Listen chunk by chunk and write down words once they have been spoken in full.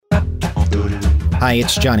Hi,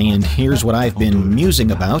 it's Johnny, and here's what I've been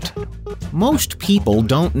musing about. Most people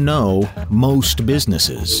don't know most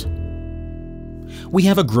businesses. We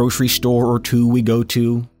have a grocery store or two we go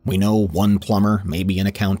to. We know one plumber, maybe an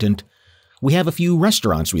accountant. We have a few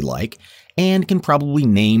restaurants we like, and can probably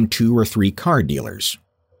name 2 or 3 car dealers.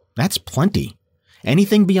 That's plenty.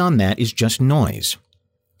 Anything beyond that is just noise.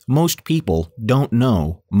 Most people don't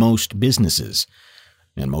know most businesses.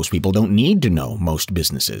 And most people don't need to know most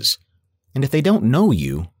businesses. And if they don't know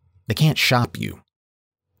you, they can't shop you.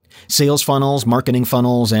 Sales funnels, marketing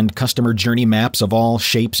funnels, and customer journey maps of all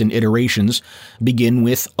shapes and iterations begin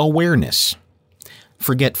with awareness.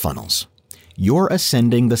 Forget funnels. You're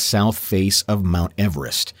ascending the south face of Mount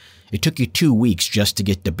Everest. It took you 2 weeks just to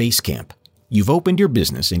get to base camp. You've opened your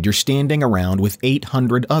business and you're standing around with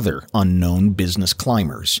 800 other unknown business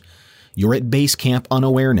climbers. You're at base camp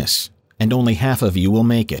unawareness, and only half of you will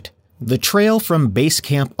make it. The trail from base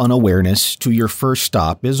camp unawareness to your first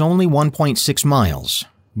stop is only 1.6 miles,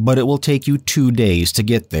 but it will take you 2 days to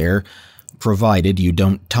get there, provided you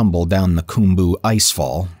don't tumble down the Khumbu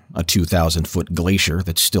Icefall, a 2,000-foot glacier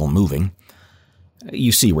that's still moving.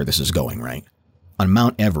 You see where this is going, right? On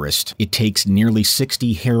Mount Everest, it takes nearly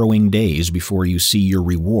 60 harrowing days before you see your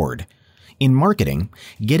reward. In marketing,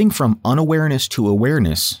 getting from unawareness to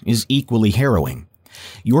awareness is equally harrowing.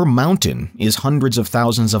 Your mountain is hundreds of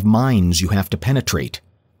thousands of minds you have to penetrate.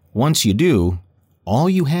 Once you do, all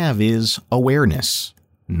you have is awareness.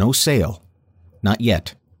 No sale. Not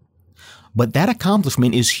yet. But that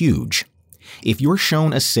accomplishment is huge. If you're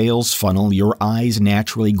shown a sales funnel, your eyes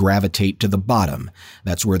naturally gravitate to the bottom.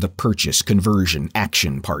 That's where the purchase, conversion,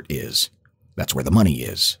 action part is. That's where the money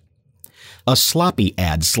is. A sloppy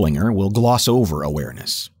ad slinger will gloss over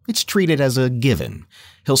awareness. It's treated as a given.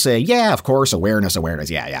 He'll say, yeah, of course, awareness,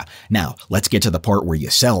 yeah. Now, let's get to the part where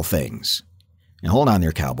you sell things. Now, hold on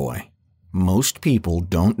there, cowboy. Most people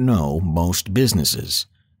don't know most businesses.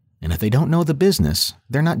 And if they don't know the business,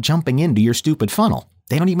 they're not jumping into your stupid funnel.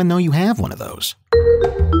 They don't even know you have one of those.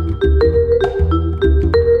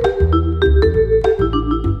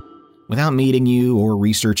 Without meeting you or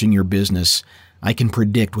researching your business, I can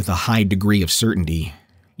predict with a high degree of certainty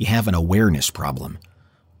you have an awareness problem.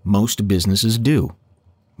 Most businesses do.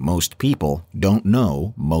 Most people don't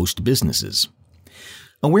know most businesses.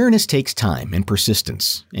 Awareness takes time and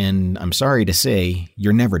persistence, and I'm sorry to say,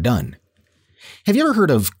 you're never done. Have you ever heard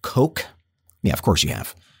of Coke? Yeah, of course you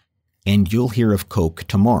have. And you'll hear of Coke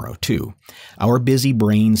tomorrow, too. Our busy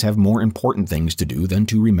brains have more important things to do than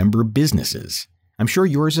to remember businesses. I'm sure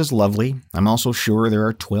yours is lovely. I'm also sure there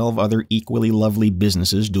are 12 other equally lovely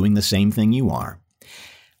businesses doing the same thing you are.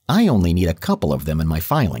 I only need a couple of them in my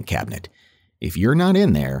filing cabinet. If you're not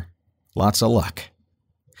in there, lots of luck.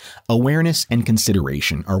 Awareness and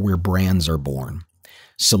consideration are where brands are born.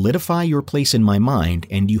 Solidify your place in my mind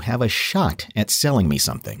and you have a shot at selling me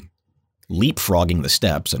something. Leapfrogging the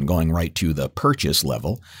steps and going right to the purchase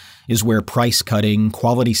level is where price cutting,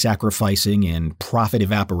 quality sacrificing, and profit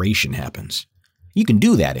evaporation happens. You can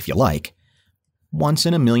do that if you like. Once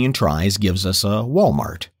in a million tries gives us a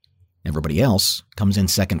Walmart. Everybody else comes in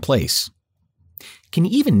second place. Can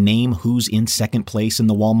you even name who's in second place in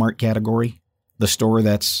the Walmart category? The store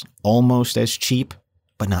that's almost as cheap,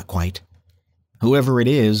 but not quite. Whoever it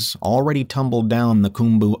is already tumbled down the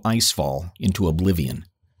Khumbu Icefall into oblivion.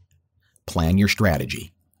 Plan your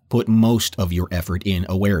strategy. Put most of your effort in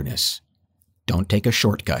awareness. Don't take a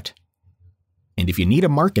shortcut. And if you need a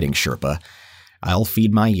marketing Sherpa, I'll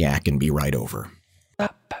feed my yak and be right over.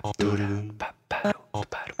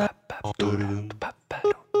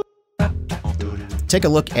 Take a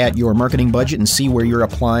look at your marketing budget and see where you're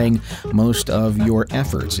applying most of your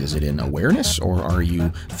efforts. Is it in awareness, or are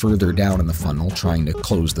you further down in the funnel trying to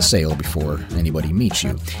close the sale before anybody meets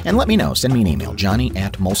you? And let me know. Send me an email,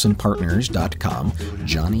 johnny@molsonpartners.com,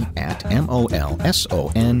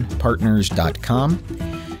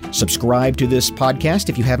 johnny@molsonpartners.com. Subscribe to this podcast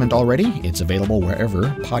if you haven't already. It's available wherever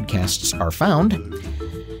podcasts are found.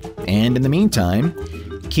 And in the meantime,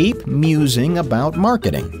 keep musing about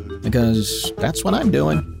marketing, because that's what I'm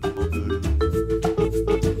doing.